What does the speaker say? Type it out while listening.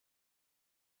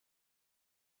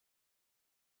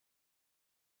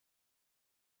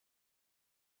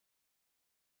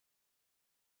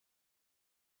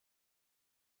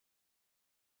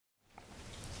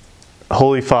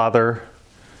Holy Father,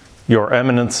 Your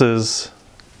Eminences,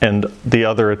 and the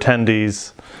other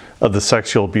attendees of the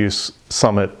Sexual Abuse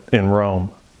Summit in Rome.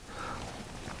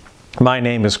 My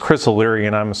name is Chris O'Leary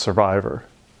and I'm a survivor.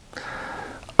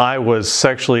 I was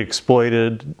sexually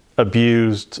exploited,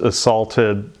 abused,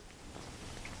 assaulted,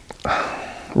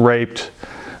 raped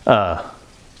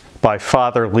by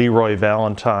Father Leroy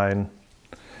Valentine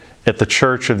at the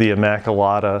Church of the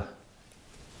Immaculata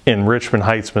in Richmond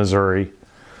Heights, Missouri,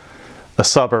 a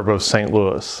suburb of St.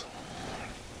 Louis.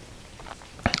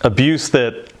 Abuse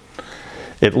that,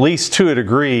 at least to a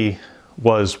degree,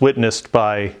 was witnessed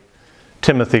by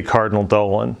Timothy Cardinal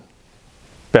Dolan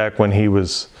back when he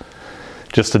was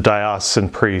just a diocesan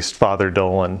priest, Father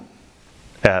Dolan,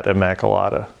 at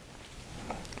Immaculata.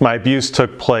 My abuse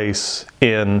took place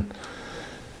from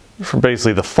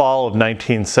basically the fall of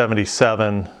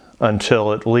 1977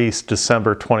 until at least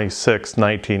December 26,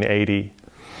 1980.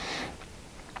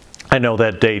 I know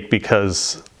that date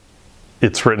because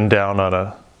it's written down on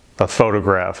a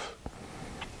photograph.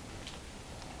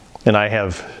 And I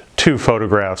have two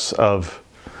photographs of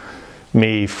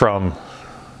me from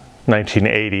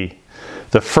 1980.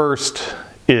 The first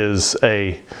is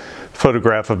a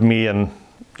photograph of me and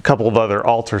a couple of other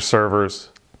altar servers.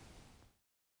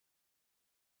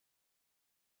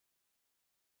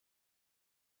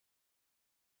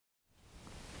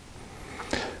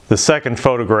 The second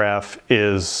photograph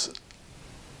is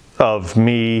of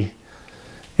me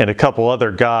and a couple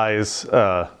other guys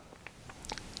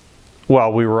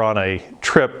while we were on a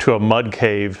trip to a mud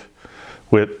cave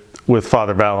with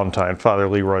Father Valentine, Father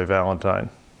Leroy Valentine.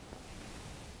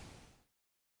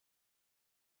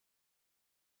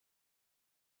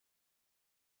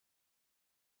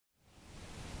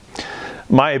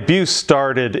 My abuse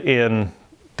started in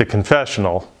the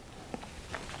confessional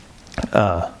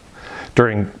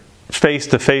during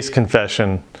face-to-face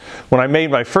confession. When I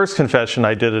made my first confession,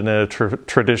 I did it in a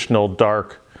traditional,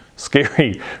 dark,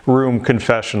 scary room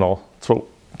confessional.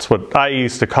 It's what I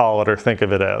used to call it or think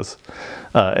of it as.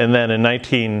 And then in I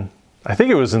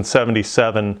think it was in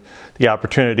 77, the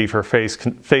opportunity for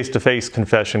face-to-face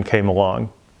confession came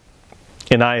along.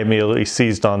 And I immediately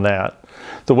seized on that.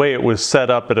 The way it was set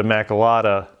up at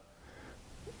Immaculata,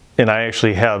 and I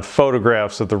actually have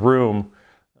photographs of the room.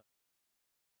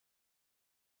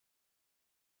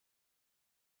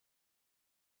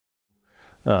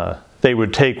 They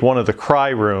would take one of the cry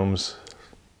rooms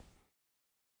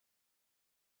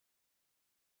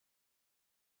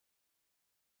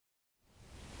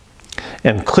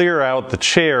and clear out the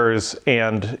chairs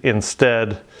and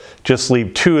instead just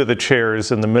leave two of the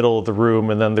chairs in the middle of the room,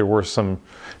 and then there were some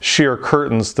sheer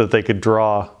curtains that they could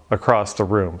draw across the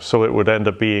room. So it would end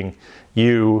up being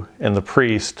you and the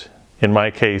priest, in my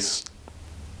case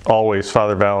always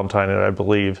Father Valentine, and I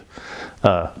believe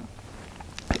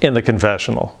in the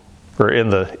confessional, or in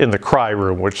the cry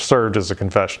room, which served as a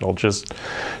confessional, just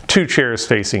two chairs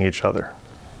facing each other.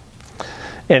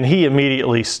 And he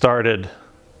immediately started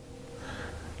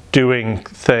doing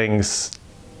things.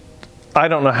 I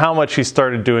don't know how much he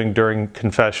started doing during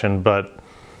confession, but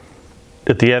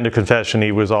at the end of confession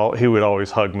he would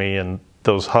always hug me, and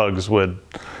those hugs would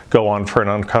go on for an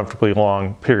uncomfortably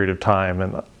long period of time.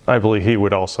 And I believe he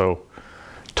would also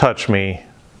touch me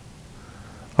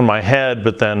on my head,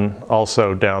 but then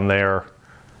also down there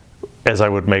as I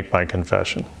would make my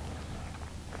confession.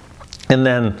 And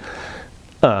then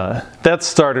that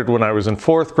started when I was in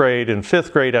 4th grade. In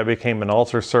 5th grade, I became an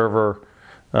altar server.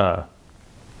 I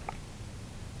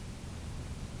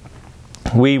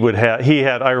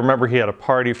remember he had a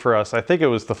party for us. I think it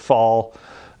was the fall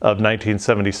of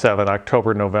 1977,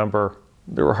 October, November.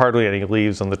 There were hardly any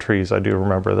leaves on the trees. I do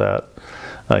remember that.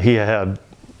 He had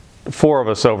 4 of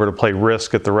us over to play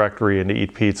Risk at the rectory and to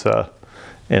eat pizza.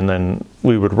 And then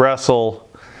we would wrestle,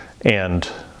 and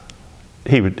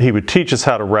he would teach us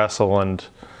how to wrestle, and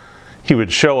he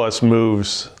would show us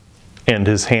moves, and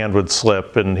his hand would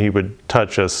slip and he would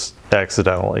touch us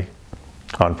accidentally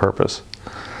on purpose.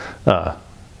 And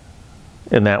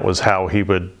that was how he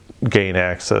would gain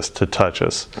access to touch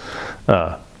us.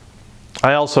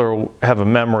 I also have a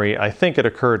memory, I think it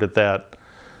occurred at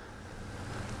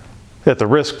the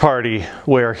Risk party,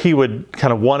 where he would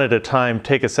kind of one at a time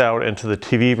take us out into the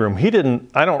TV room.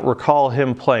 I don't recall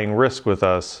him playing Risk with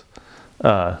us.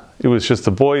 It was just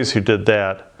the boys who did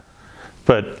that.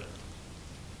 But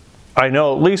I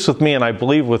know, at least with me, and I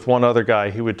believe with one other guy,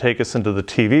 he would take us into the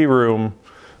TV room,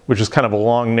 which is kind of a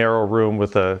long, narrow room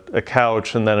with a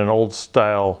couch and then an old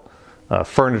style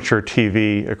furniture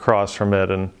TV across from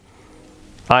it. And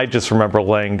I just remember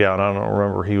laying down. I don't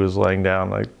remember he was laying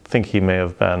down. I think he may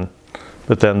have been.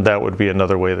 But then that would be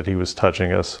another way that he was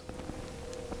touching us.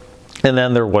 And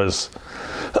then there was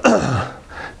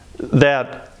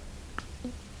that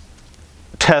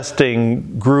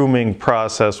testing, grooming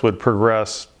process would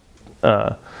progress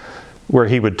where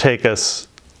he would take us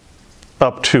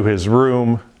up to his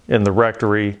room in the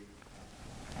rectory,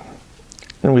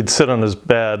 and we'd sit on his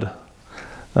bed.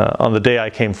 On the day I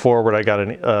came forward, I got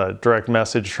a direct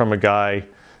message from a guy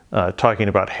talking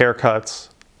about haircuts.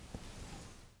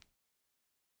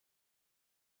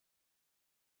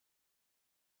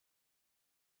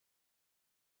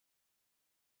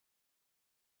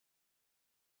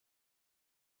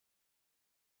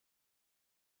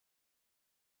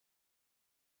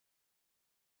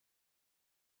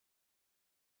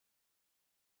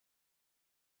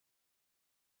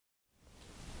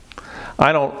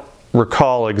 I don't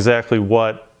recall exactly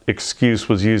what excuse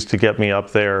was used to get me up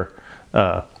there,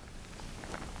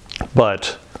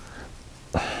 but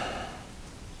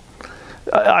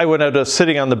I would end up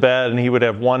sitting on the bed, and he would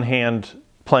have one hand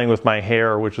playing with my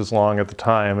hair, which was long at the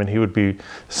time, and he would be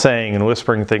saying and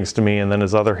whispering things to me, and then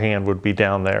his other hand would be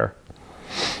down there,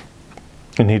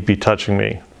 and he'd be touching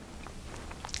me.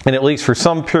 And at least for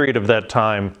some period of that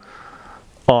time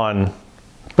on,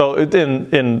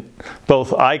 in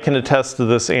both I can attest to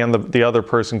this and the other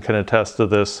person can attest to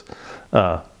this,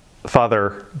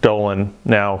 Father Dolan,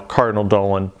 now Cardinal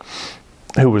Dolan,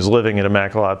 who was living in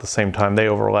Immaculata at the same time. They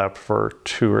overlapped for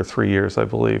 2 or 3 years, I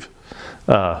believe.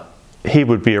 He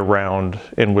would be around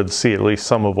and would see at least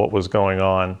some of what was going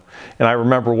on. And I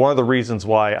remember one of the reasons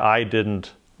why I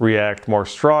didn't react more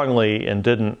strongly and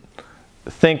didn't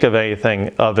think of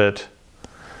anything of it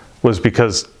was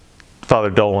because Father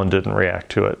Dolan didn't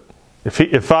react to it.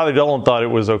 If Father Dolan thought it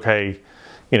was okay,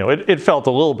 you know, it felt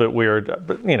a little bit weird,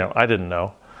 but you know, I didn't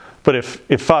know. But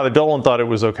if Father Dolan thought it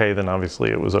was okay, then obviously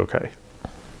it was okay.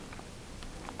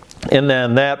 And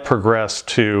then that progressed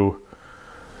to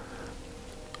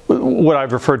what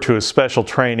I've referred to as special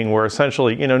training, where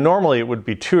essentially, you know, normally it would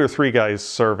be 2 or 3 guys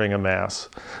serving a mass.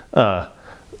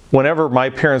 Whenever my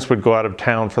parents would go out of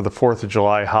town for the 4th of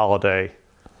July holiday,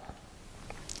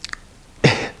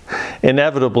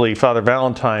 inevitably Father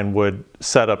Valentine would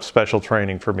set up special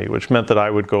training for me, which meant that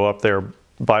I would go up there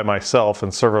by myself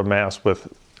and serve a mass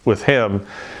with him.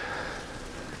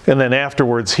 And then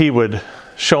afterwards he would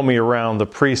show me around the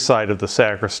priest side of the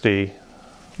sacristy,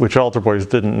 which altar boys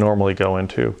didn't normally go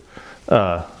into.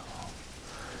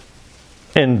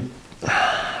 And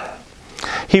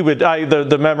he would,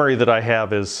 the memory that I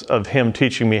have is of him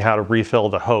teaching me how to refill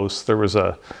the host. There was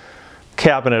a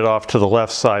cabinet off to the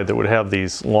left side that would have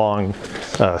these long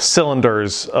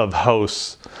cylinders of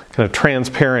hosts, kind of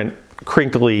transparent,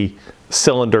 crinkly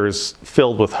cylinders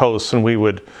filled with hosts, and we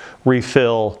would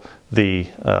refill the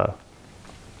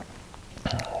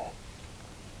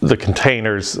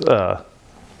containers, the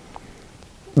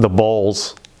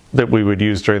bowls that we would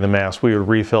use during the Mass. We would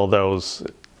refill those,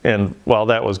 and while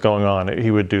that was going on, he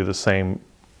would do the same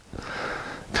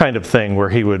kind of thing where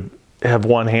he would have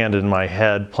one hand in my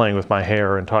head playing with my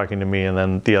hair and talking to me, and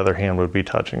then the other hand would be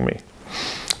touching me.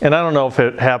 And I don't know if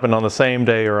it happened on the same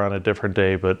day or on a different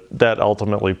day, but that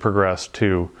ultimately progressed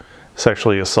to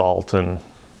sexually assault and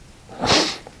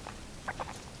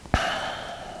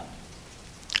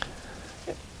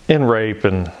rape,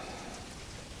 and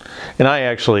I've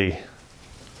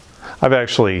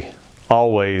actually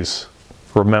always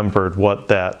remembered what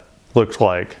that looked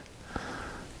like.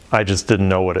 I just didn't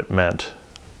know what it meant.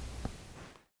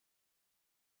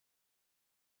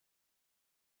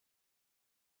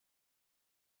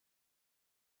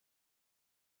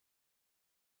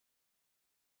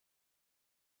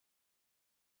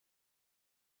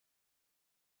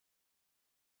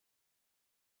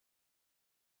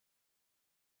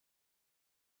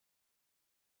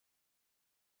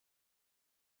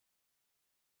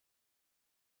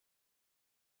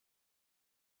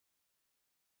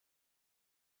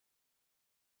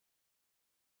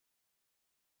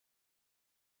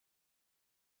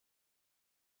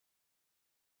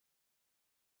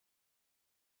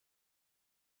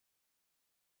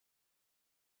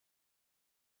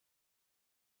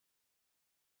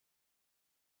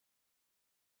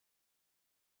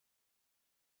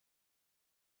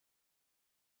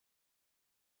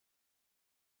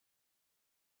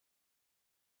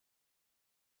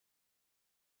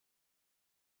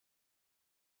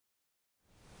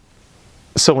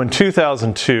 So in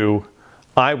 2002,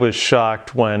 I was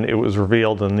shocked when it was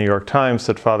revealed in the New York Times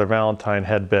that Father Valentine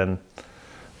had been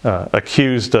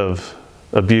accused of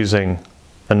abusing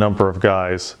a number of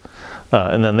guys.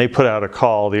 And then they put out a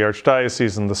call, the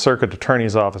Archdiocese and the Circuit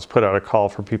Attorney's Office put out a call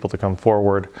for people to come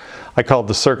forward. I called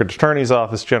the Circuit Attorney's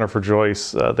Office, Jennifer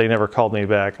Joyce. They never called me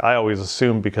back. I always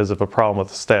assumed because of a problem with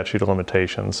the statute of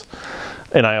limitations.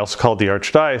 And I also called the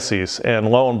Archdiocese.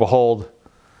 And lo and behold,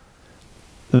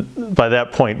 by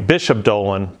that point, Bishop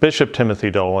Timothy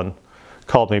Dolan,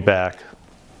 called me back.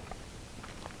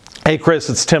 Hey Chris,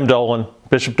 it's Tim Dolan,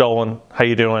 Bishop Dolan, how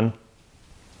you doing?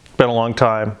 Been a long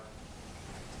time.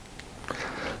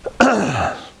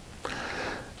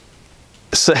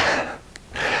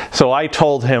 So I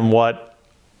told him what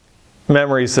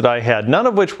memories that I had, none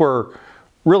of which were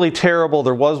really terrible.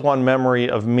 There was one memory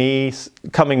of me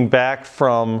coming back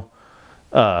from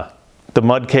the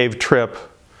mud cave trip.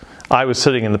 I was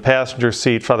sitting in the passenger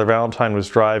seat. Father Valentine was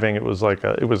driving. It was like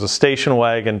it was a station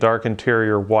wagon, dark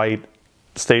interior, white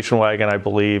station wagon, I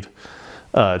believe.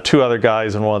 Two other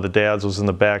guys and one of the dads was in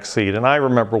the back seat. And I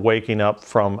remember waking up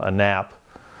from a nap,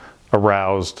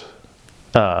 aroused,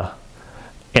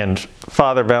 and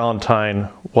Father Valentine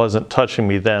wasn't touching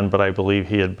me then, but I believe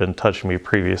he had been touching me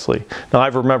previously. Now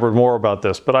I've remembered more about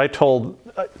this, but I told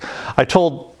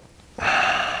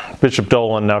Bishop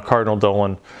Dolan, now Cardinal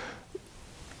Dolan,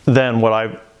 then what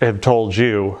I have told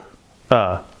you,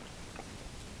 and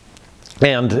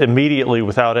immediately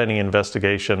without any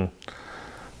investigation,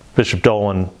 Bishop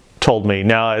Dolan told me,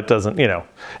 now it doesn't, you know,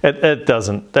 that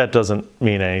doesn't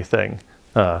mean anything.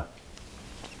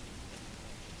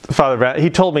 He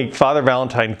told me Father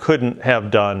Valentine couldn't have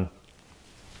done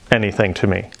anything to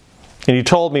me. And he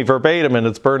told me verbatim, and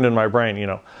it's burned in my brain, you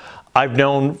know, I've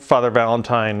known Father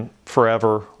Valentine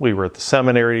forever. We were at the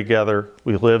seminary together.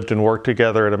 We lived and worked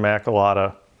together at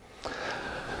Immaculata.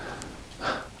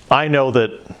 I know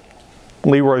that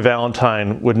Leroy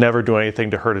Valentine would never do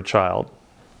anything to hurt a child.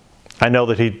 I know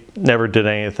that he never did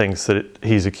anything that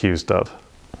he's accused of.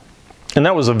 And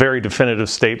that was a very definitive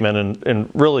statement and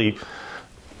really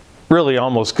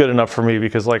almost good enough for me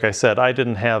because, like I said, I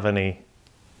didn't have any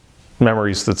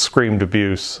memories that screamed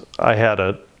abuse. I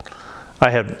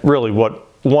had really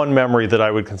one memory that I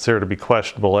would consider to be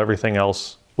questionable. Everything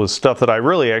else was stuff that I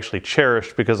really actually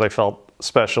cherished because I felt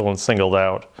special and singled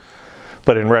out.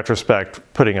 But in retrospect,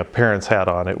 putting a parent's hat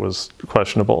on, it was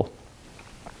questionable.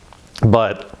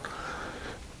 But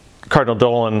Cardinal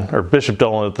Dolan, or Bishop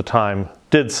Dolan at the time,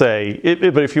 did say,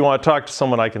 but if you want to talk to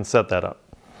someone, I can set that up.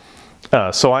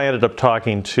 So I ended up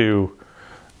talking to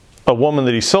a woman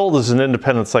that he sold as an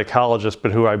independent psychologist,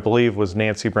 but who I believe was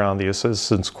Nancy Brown, the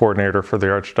assistance coordinator for the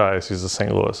Archdiocese of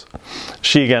St. Louis.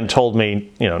 She again told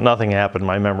me, you know, nothing happened.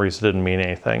 My memories didn't mean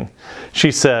anything.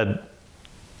 She said,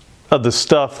 of the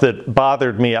stuff that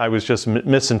bothered me, I was just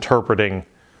misinterpreting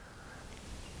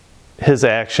his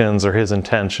actions or his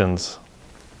intentions.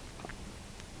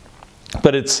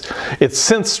 But it's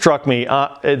since struck me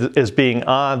as being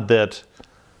odd that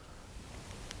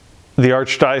the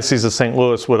Archdiocese of St.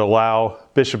 Louis would allow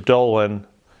Bishop Dolan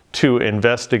to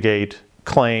investigate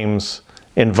claims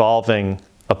involving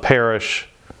a parish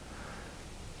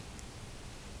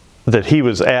that he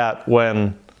was at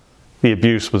when the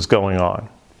abuse was going on.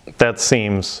 That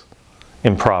seems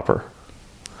improper.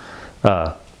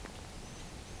 Yeah,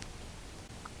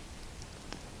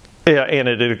 and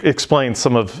it explains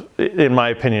some of, in my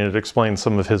opinion, it explains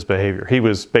some of his behavior. He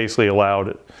was basically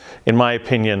allowed, in my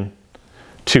opinion,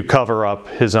 to cover up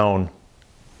his own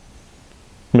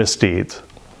misdeeds.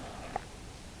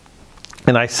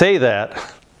 And I say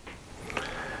that,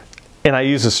 and I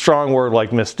use a strong word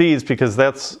like misdeeds because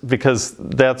that's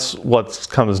what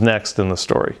comes next in the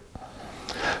story.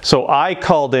 So I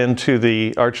called into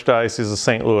the Archdiocese of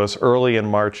St. Louis early in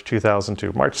March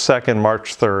 2002, March 2nd,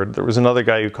 March 3rd. There was another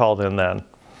guy who called in then.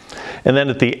 And then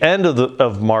at the end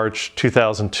of March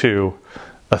 2002,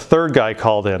 a third guy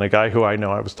called in, a guy who I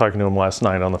know. I was talking to him last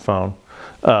night on the phone.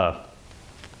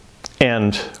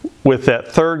 And with that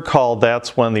third call,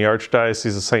 that's when the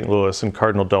Archdiocese of St. Louis and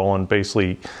Cardinal Dolan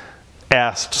basically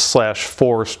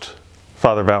asked/forced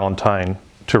Father Valentine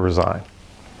to resign.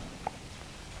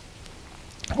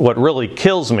 What really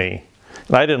kills me,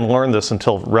 and I didn't learn this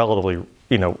until relatively,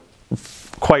 you know,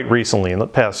 quite recently in the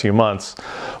past few months,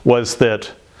 was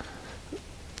that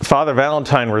Father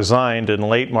Valentine resigned in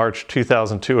late March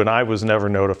 2002 and I was never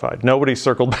notified. Nobody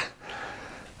circled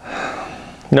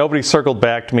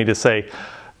back to me to say,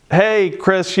 hey,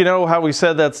 Chris, you know how we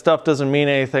said that stuff doesn't mean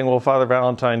anything? Well, Father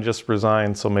Valentine just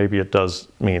resigned, so maybe it does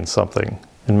mean something.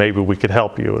 And maybe we could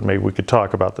help you, and maybe we could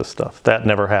talk about this stuff. That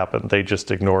never happened. They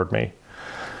just ignored me.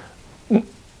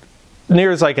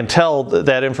 Near as I can tell,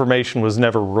 that information was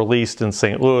never released in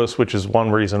St. Louis, which is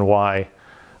one reason why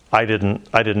I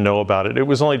didn't know about it. It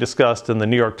was only discussed in the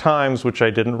New York Times, which I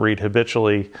didn't read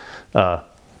habitually,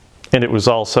 and it was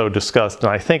also discussed,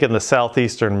 I think, in the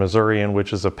Southeastern Missourian,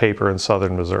 which is a paper in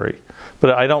Southern Missouri.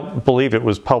 But I don't believe it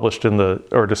was published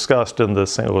or discussed in the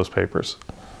St. Louis papers.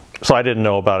 So I didn't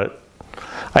know about it.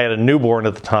 I had a newborn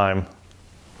at the time,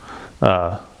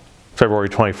 February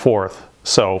 24th.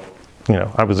 So,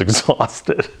 I was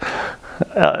exhausted.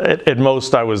 At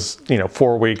most, I was, I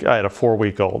had a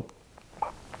 4-week-old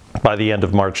by the end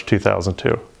of March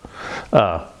 2002.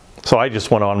 So I just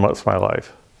went on with my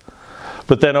life.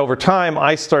 But then over time,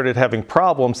 I started having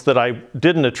problems that I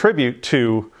didn't attribute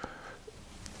to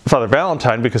Father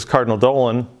Valentine, because Cardinal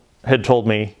Dolan had told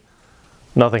me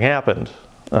nothing happened.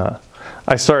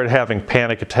 I started having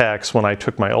panic attacks when I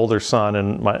took my older son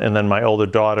and then my older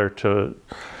daughter to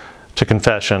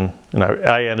confession, and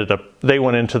I ended up, they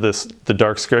went into the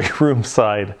dark, scary room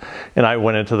side, and I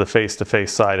went into the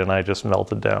face-to-face side, and I just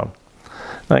melted down.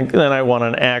 Then I went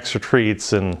on Acts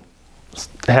retreats and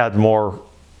had more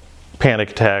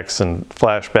panic attacks and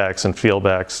flashbacks and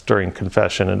feelbacks during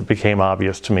confession, and it became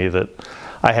obvious to me that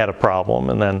I had a problem.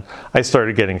 And then I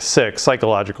started getting sick,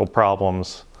 psychological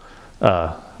problems.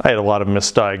 I had a lot of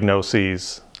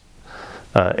misdiagnoses,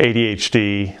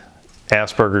 ADHD,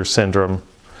 Asperger's syndrome.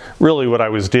 Really what I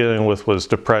was dealing with was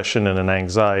depression and an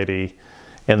anxiety,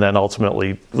 and then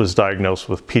ultimately was diagnosed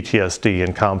with PTSD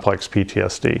and complex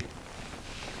PTSD.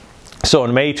 So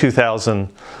in May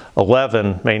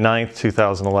 2011, May 9th,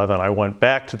 2011, I went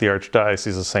back to the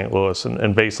Archdiocese of St. Louis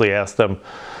and basically asked them,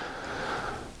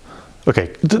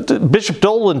 okay, Bishop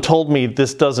Dolan told me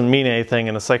this doesn't mean anything,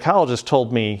 and a psychologist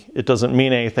told me it doesn't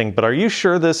mean anything, but are you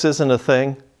sure this isn't a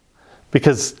thing?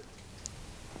 Because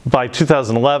by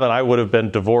 2011, I would have been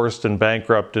divorced and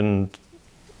bankrupt and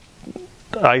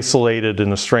isolated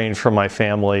and estranged from my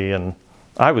family, and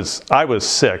I was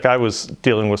sick. I was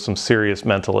dealing with some serious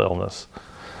mental illness.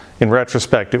 In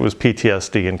retrospect, it was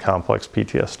PTSD and complex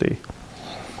PTSD.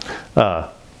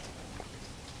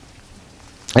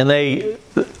 And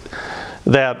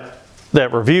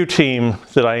that review team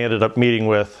that I ended up meeting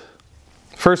with,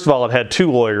 first of all, it had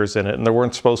 2 lawyers in it, and there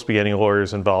weren't supposed to be any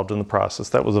lawyers involved in the process.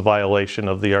 That was a violation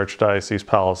of the Archdiocese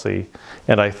policy,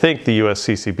 and I think the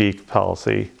USCCB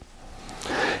policy.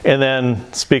 And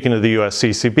then, speaking of the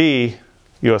USCCB,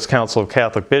 U.S. Council of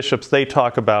Catholic Bishops, they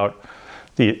talk about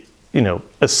the,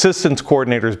 assistance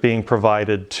coordinators being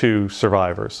provided to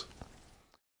survivors.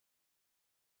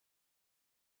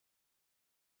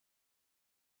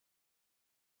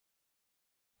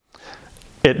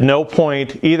 At no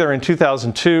point, either in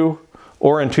 2002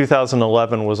 or in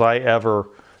 2011, was I ever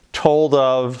told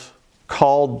of,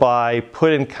 called by,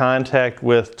 put in contact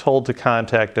with, told to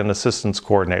contact an assistance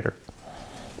coordinator.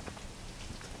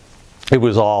 It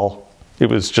was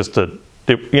just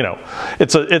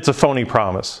it's a phony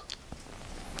promise.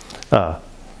 And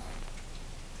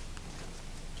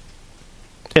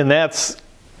that's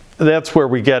where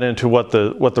we get into what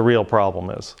the real problem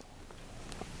is.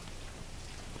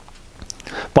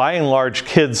 By and large,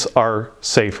 kids are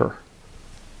safer.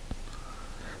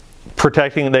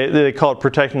 They call it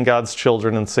protecting God's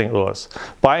children in St. Louis.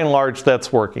 By and large,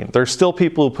 that's working. There's still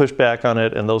people who push back on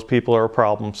it, and those people are a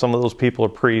problem. Some of those people are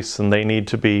priests, and they need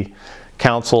to be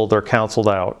counseled or counseled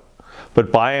out.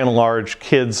 But by and large,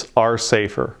 kids are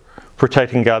safer.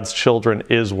 Protecting God's children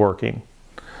is working.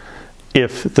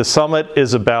 If the summit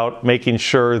is about making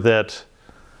sure that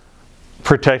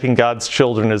protecting God's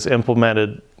children is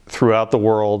implemented throughout the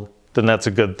world, then that's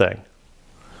a good thing.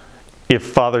 If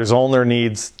Father Zollner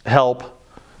needs help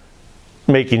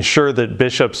making sure that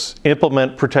bishops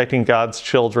implement protecting God's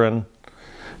children,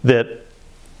 that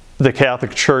the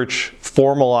Catholic Church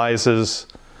formalizes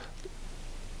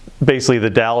basically the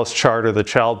Dallas Charter, the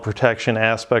child protection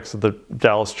aspects of the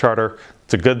Dallas Charter,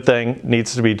 it's a good thing,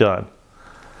 needs to be done.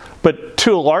 But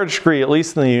to a large degree, at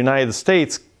least in the United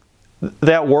States,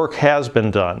 that work has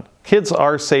been done. Kids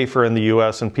are safer in the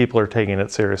U.S. and people are taking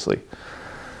it seriously.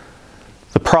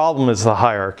 The problem is the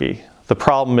hierarchy. The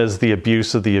problem is the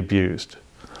abuse of the abused.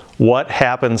 What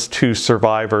happens to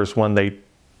survivors when they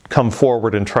come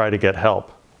forward and try to get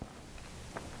help?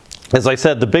 As I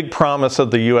said, the big promise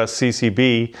of the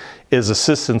USCCB is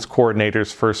assistance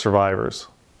coordinators for survivors.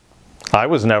 I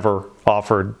was never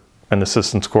offered an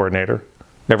assistance coordinator,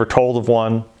 never told of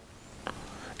one.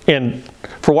 And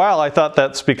for a while I thought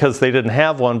that's because they didn't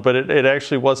have one, but it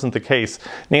actually wasn't the case.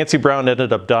 Nancy Brown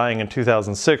ended up dying in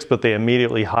 2006, but they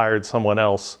immediately hired someone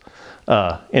else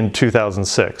in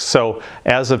 2006. So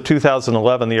as of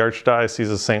 2011, the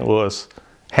Archdiocese of St. Louis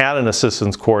had an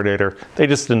assistance coordinator. They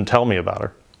just didn't tell me about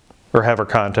her or have her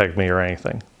contact me or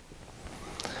anything.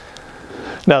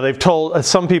 Now,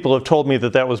 some people have told me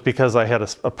that that was because I had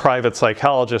a private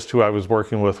psychologist who I was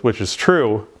working with, which is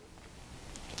true.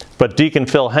 But Deacon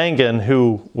Phil Hangen,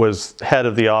 who was head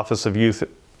of the Office of Youth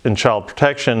and Child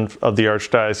Protection of the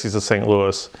Archdiocese of St.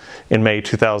 Louis in May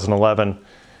 2011,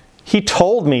 he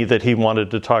told me that he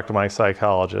wanted to talk to my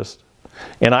psychologist.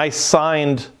 And I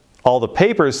signed all the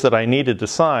papers that I needed to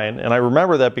sign, and I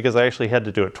remember that because I actually had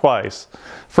to do it twice.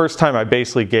 First time I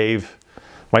basically gave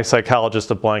my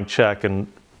psychologist a blank check and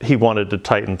he wanted to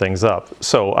tighten things up.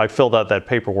 So I filled out that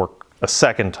paperwork a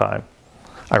second time.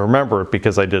 I remember it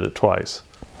because I did it twice.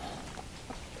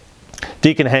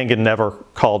 Deacon Hangen never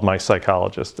called my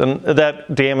psychologist, and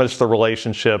that damaged the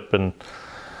relationship, and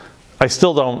I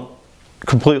still don't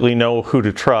completely know who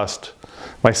to trust.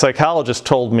 My psychologist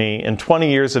told me, in 20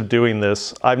 years of doing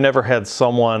this, I've never had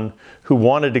someone who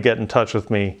wanted to get in touch with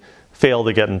me fail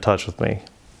to get in touch with me.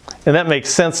 And that makes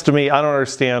sense to me. I don't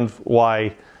understand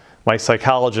why my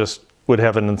psychologist would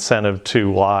have an incentive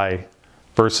to lie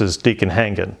versus Deacon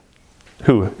Hangen,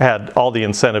 who had all the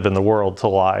incentive in the world to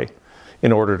lie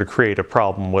in order to create a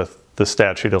problem with the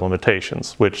statute of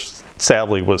limitations, which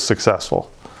sadly was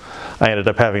successful. I ended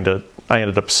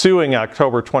up suing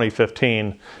October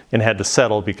 2015 and had to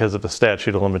settle because of the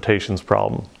statute of limitations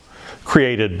problem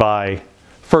created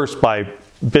first by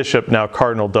Bishop, now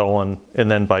Cardinal Dolan,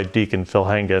 and then by Deacon Phil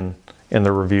Hangen and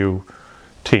the review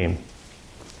team.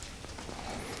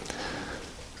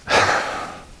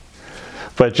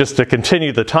 But just to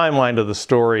continue the timeline of the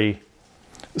story,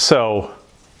 so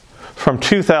from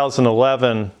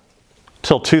 2011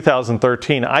 till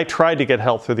 2013, I tried to get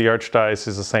help through the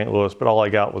Archdiocese of St. Louis, but all I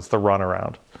got was the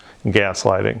runaround and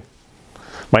gaslighting.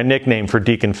 My nickname for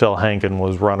Deacon Phil Hangen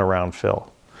was Runaround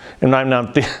Phil. And I'm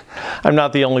not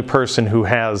the only person who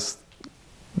has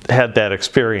had that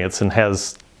experience and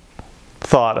has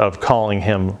thought of calling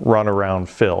him Runaround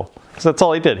Phil. Because that's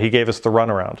all he did. He gave us the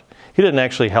runaround. He didn't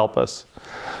actually help us.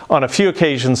 On a few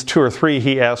occasions, 2 or 3,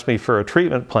 he asked me for a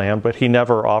treatment plan, but he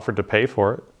never offered to pay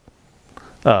for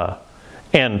it.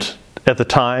 And at the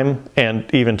time,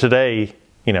 and even today,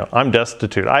 you know, I'm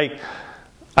destitute. I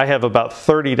have about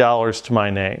 $30 to my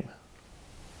name,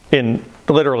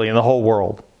 literally in the whole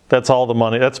world. That's all the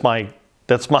money. That's my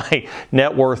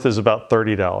net worth is about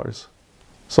 $30.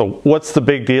 So what's the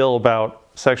big deal about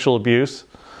sexual abuse?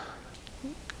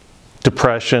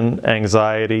 Depression,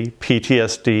 anxiety,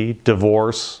 PTSD,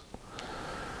 divorce,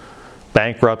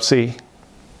 bankruptcy,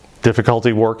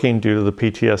 difficulty working due to the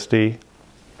PTSD.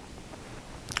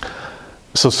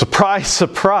 So surprise,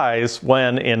 surprise,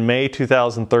 when in May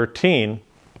 2013,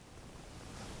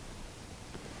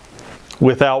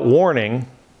 without warning,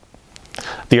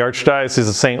 the Archdiocese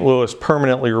of St. Louis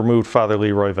permanently removed Father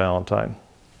Leroy Valentine.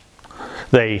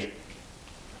 He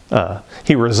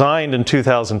resigned in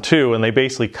 2002, and they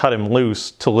basically cut him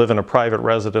loose to live in a private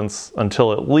residence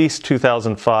until at least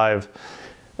 2005,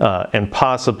 and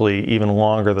possibly even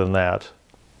longer than that.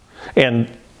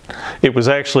 And it was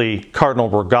actually Cardinal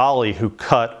Bergali who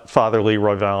cut Father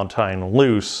Leroy Valentine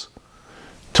loose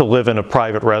to live in a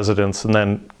private residence, and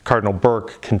then Cardinal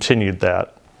Burke continued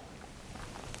that.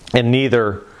 And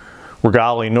neither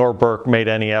Bergali nor Burke made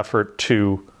any effort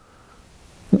to,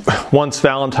 once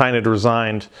Valentine had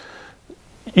resigned,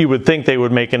 you would think they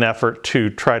would make an effort to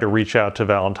try to reach out to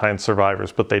Valentine's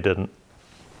survivors, but they didn't.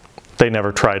 They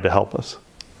never tried to help us.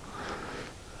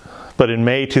 But in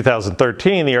May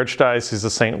 2013, the Archdiocese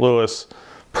of St. Louis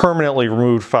permanently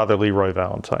removed Father Leroy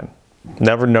Valentine.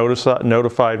 Never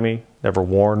notified me, never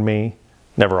warned me,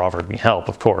 never offered me help,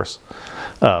 of course.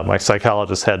 My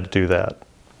psychologist had to do that,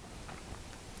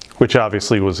 which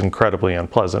obviously was incredibly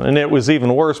unpleasant. And it was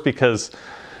even worse because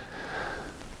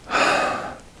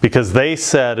they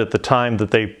said at the time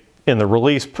that in the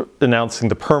release announcing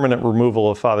the permanent removal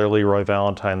of Father Leroy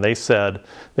Valentine, they said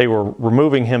they were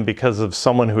removing him because of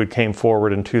someone who had came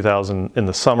forward in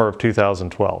the summer of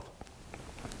 2012.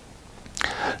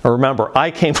 Now remember, I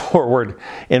came forward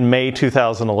in May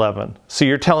 2011. So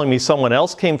you're telling me someone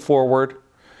else came forward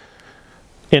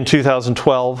in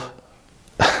 2012?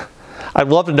 I'd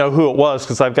love to know who it was,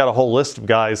 because I've got a whole list of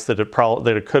guys that it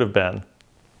could have been.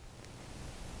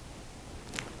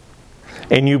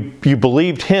 And you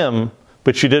believed him,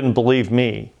 but you didn't believe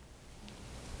me.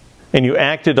 And you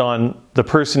acted on the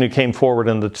person who came forward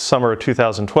in the summer of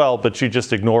 2012, but you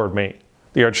just ignored me.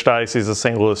 The Archdiocese of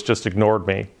St. Louis just ignored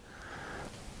me.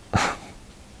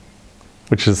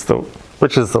 which is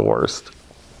the worst.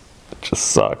 It just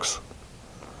sucks.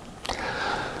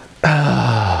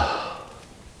 And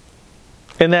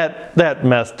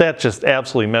that just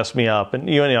absolutely messed me up. And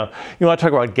you want to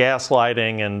talk about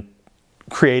gaslighting and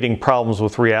creating problems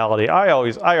with reality. I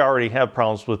already have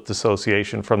problems with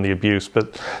dissociation from the abuse,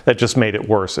 but that just made it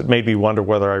worse. It made me wonder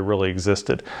whether I really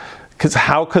existed. Because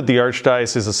how could the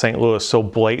Archdiocese of St. Louis so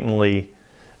blatantly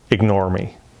ignore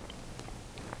me?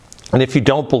 And if you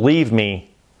don't believe me,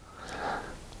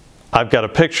 I've got a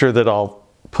picture that I'll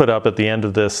put up at the end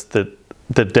of this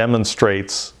that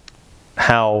demonstrates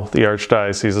how the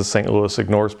Archdiocese of St. Louis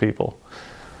ignores people.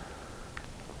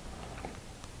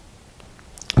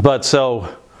 But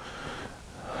so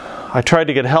I tried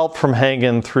to get help from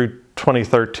Hagen through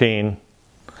 2013.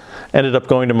 Ended up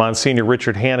going to Monsignor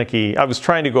Richard Haneke. I was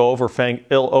trying to go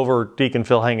over Deacon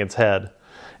Phil Hagen's head.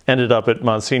 Ended up at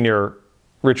Monsignor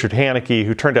Richard Haneke,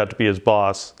 who turned out to be his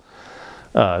boss.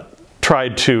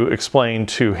 Tried to explain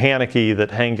to Haneke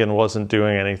that Hagen wasn't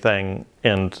doing anything,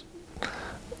 and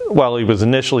while he was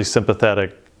initially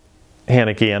sympathetic,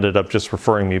 Haneke ended up just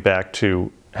referring me back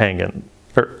to Hagen,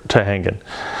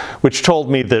 which told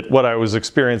me that what I was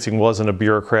experiencing wasn't a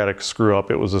bureaucratic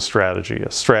screw-up, it was a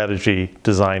strategy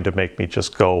designed to make me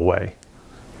just go away,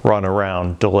 run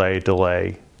around,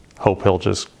 delay, hope he'll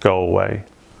just go away.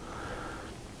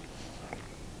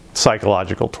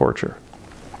 Psychological torture.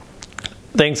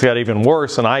 Things got even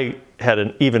worse, and I had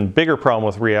an even bigger problem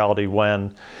with reality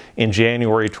when, in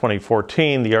January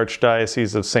 2014, the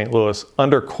Archdiocese of St. Louis,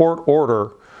 under court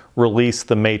order, released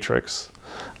the Matrix,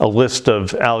 a list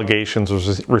of allegations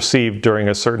was received during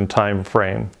a certain time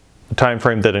frame, a time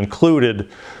frame that included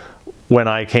when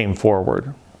I came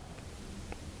forward.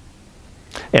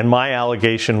 And my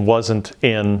allegation wasn't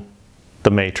in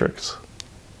the Matrix.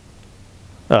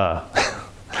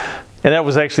 And that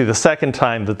was actually the second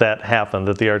time that happened,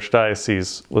 that the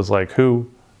Archdiocese was like,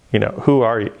 who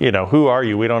are you?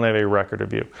 We don't have a record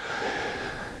of you.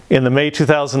 In the May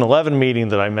 2011 meeting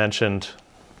that I mentioned,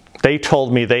 they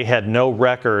told me they had no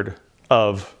record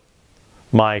of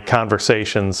my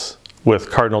conversations with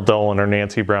Cardinal Dolan or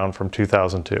Nancy Brown from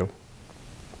 2002.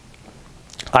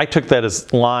 I took that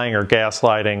as lying or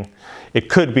gaslighting. It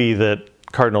could be that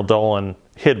Cardinal Dolan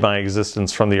hid my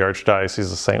existence from the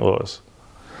Archdiocese of St. Louis.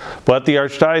 But the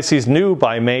Archdiocese knew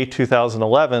by May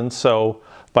 2011, so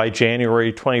by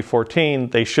January 2014,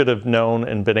 they should have known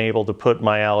and been able to put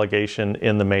my allegation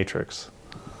in the Matrix.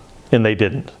 And they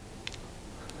didn't.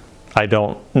 I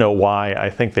don't know why. I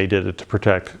think they did it to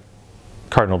protect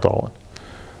Cardinal Dolan.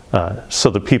 So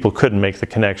the people couldn't make the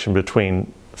connection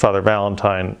between Father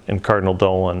Valentine and Cardinal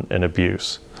Dolan and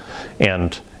abuse.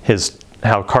 And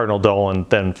how Cardinal Dolan,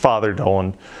 then Father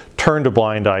Dolan, turned a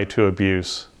blind eye to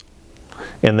abuse.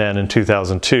 And then in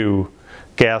 2002,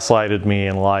 gaslighted me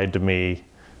and lied to me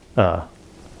and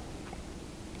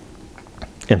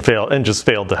just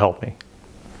failed to help me.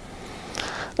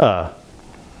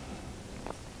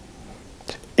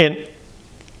 And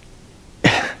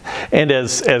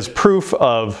as proof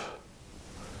of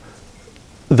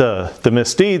the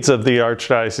misdeeds of the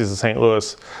Archdiocese of St.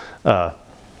 Louis,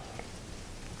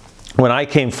 when I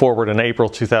came forward in April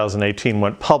 2018,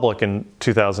 went public in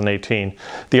 2018,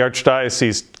 the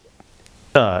Archdiocese,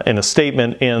 in a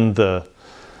statement in the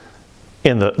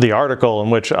article in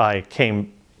which I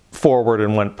came forward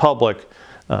and went public,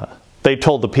 they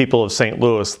told the people of St.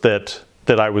 Louis that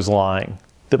I was lying,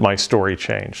 that my story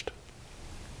changed.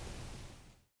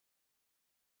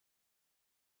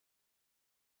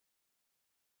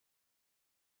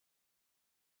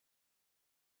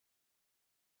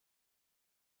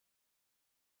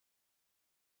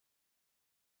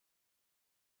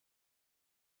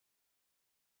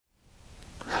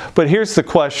 But here's the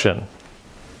question.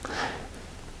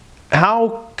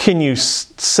 How can you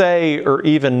say or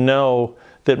even know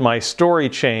that my story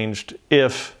changed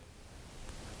if,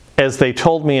 as they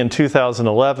told me in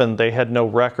 2011, they had no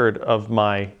record of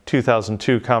my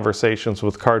 2002 conversations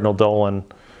with Cardinal Dolan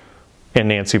and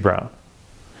Nancy Brown?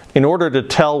 In order to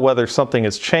tell whether something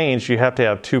has changed, you have to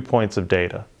have 2 points of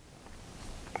data.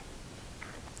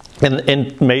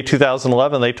 In May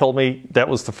 2011, they told me that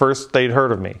was the first they'd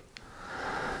heard of me.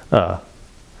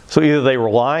 So either they were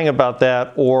lying about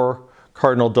that or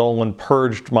Cardinal Dolan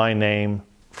purged my name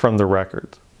from the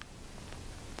records.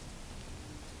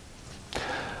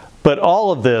 But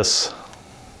all of this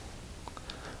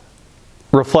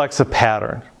reflects a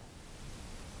pattern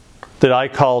that I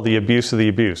call the abuse of the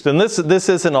abused. And this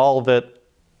isn't all of it.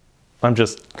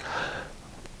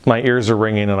 My ears are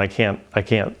ringing and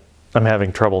I'm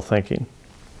having trouble thinking.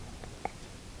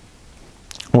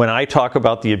 When I talk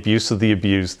about the abuse of the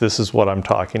abused, this is what I'm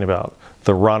talking about.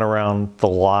 The runaround, the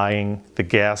lying, the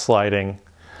gaslighting.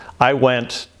 I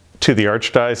went to the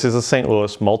Archdiocese of St.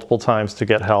 Louis multiple times to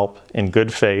get help in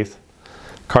good faith.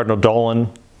 Cardinal Dolan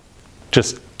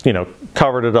just,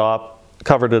 covered it up,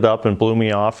 covered it up and blew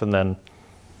me off and then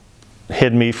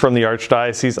hid me from the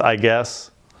Archdiocese, I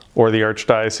guess, or the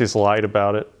Archdiocese lied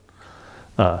about it.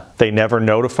 They never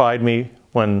notified me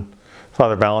when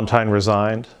Father Valentine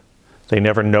resigned. They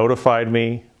never notified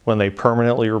me when they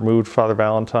permanently removed Father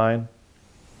Valentine.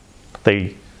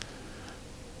 They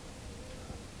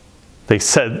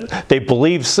said they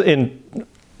believed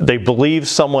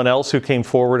someone else who came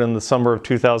forward in the summer of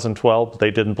 2012, but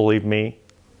they didn't believe me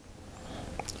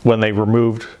when they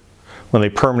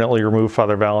permanently removed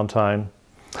Father Valentine.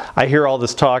 I hear all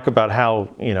this talk about how,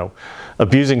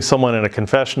 abusing someone in a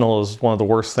confessional is one of the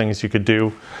worst things you could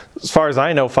do. As far as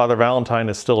I know, Father Valentine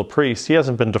is still a priest. He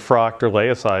hasn't been defrocked or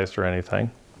laicized or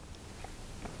anything.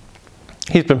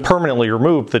 He's been permanently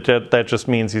removed. That just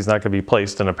means he's not going to be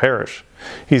placed in a parish.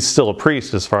 He's still a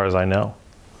priest as far as I know.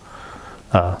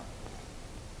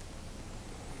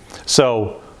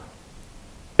 So,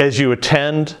 as you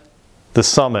attend the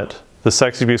summit, the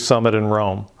Sex Abuse Summit in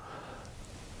Rome,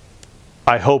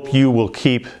 I hope you will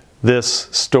keep this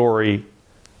story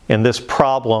and this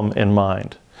problem in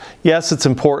mind. Yes, it's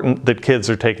important that kids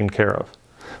are taken care of,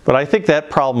 but I think that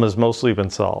problem has mostly been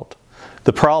solved.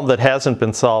 The problem that hasn't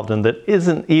been solved and that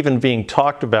isn't even being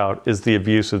talked about is the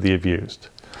abuse of the abused.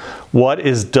 What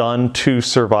is done to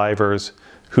survivors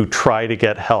who try to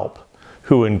get help,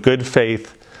 who in good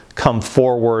faith come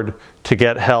forward to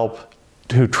get help,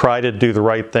 who try to do the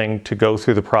right thing to go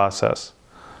through the process.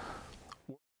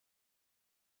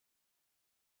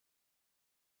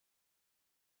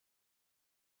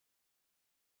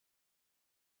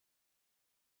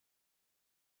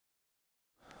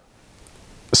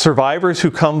 Survivors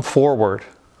who come forward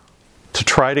to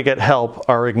try to get help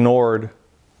are ignored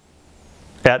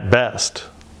at best.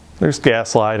 There's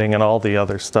gaslighting and all the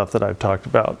other stuff that I've talked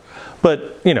about.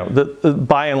 But,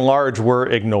 by and large, we're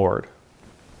ignored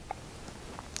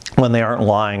when they aren't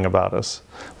lying about us,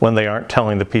 when they aren't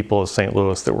telling the people of St.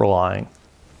 Louis that we're lying,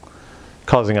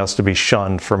 causing us to be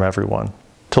shunned from everyone,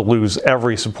 to lose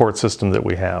every support system that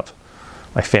we have.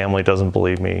 My family doesn't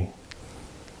believe me.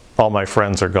 All my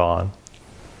friends are gone.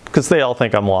 Because they all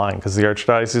think I'm lying, because the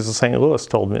Archdiocese of St. Louis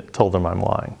told them I'm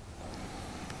lying.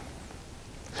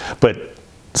 But,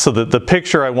 so the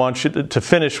picture I want you to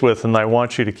finish with, and I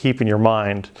want you to keep in your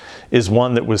mind, is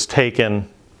one that was taken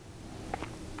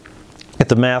at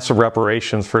the Mass of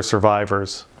Reparations for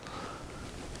Survivors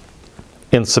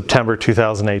in September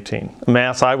 2018. A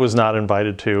Mass I was not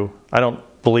invited to. I don't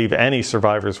believe any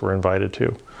survivors were invited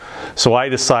to. So I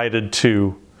decided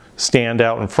to stand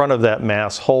out in front of that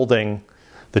Mass holding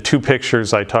the two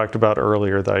pictures I talked about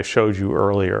earlier, that I showed you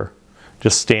earlier,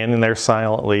 just standing there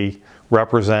silently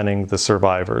representing the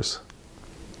survivors.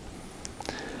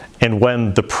 And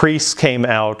when the priests came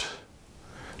out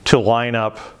to line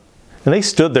up, and they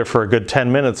stood there for a good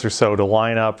 10 minutes or so to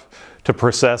line up to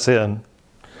process in,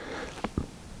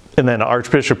 and then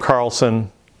Archbishop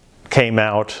Carlson came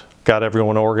out, got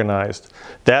everyone organized.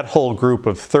 That whole group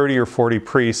of 30 or 40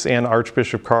 priests and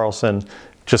Archbishop Carlson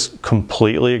just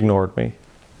completely ignored me.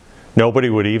 Nobody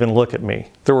would even look at me.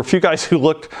 There were a few guys who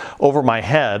looked over my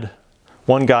head.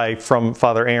 One guy from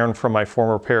Father Aaron from my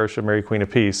former parish of Mary Queen of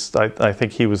Peace, I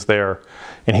think he was there,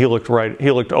 and he looked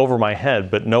over my head,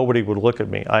 but nobody would look at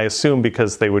me. I assume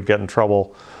because they would get in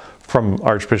trouble from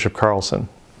Archbishop Carlson.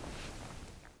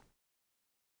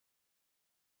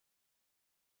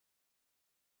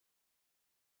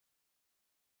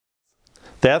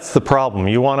 That's the problem.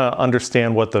 You want to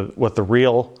understand what the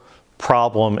real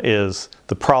problem is,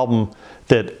 the problem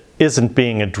that isn't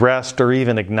being addressed or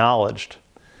even acknowledged.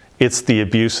 It's the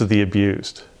abuse of the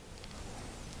abused.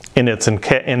 And it's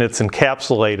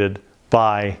encapsulated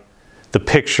by the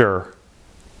picture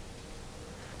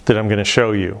that I'm going to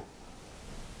show you.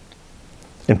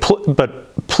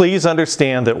 But please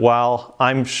understand that while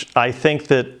I think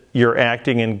that you're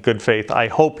acting in good faith, I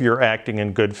hope you're acting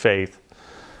in good faith.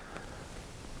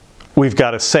 We've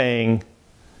got a saying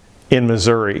in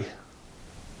Missouri: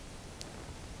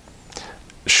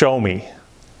 show me.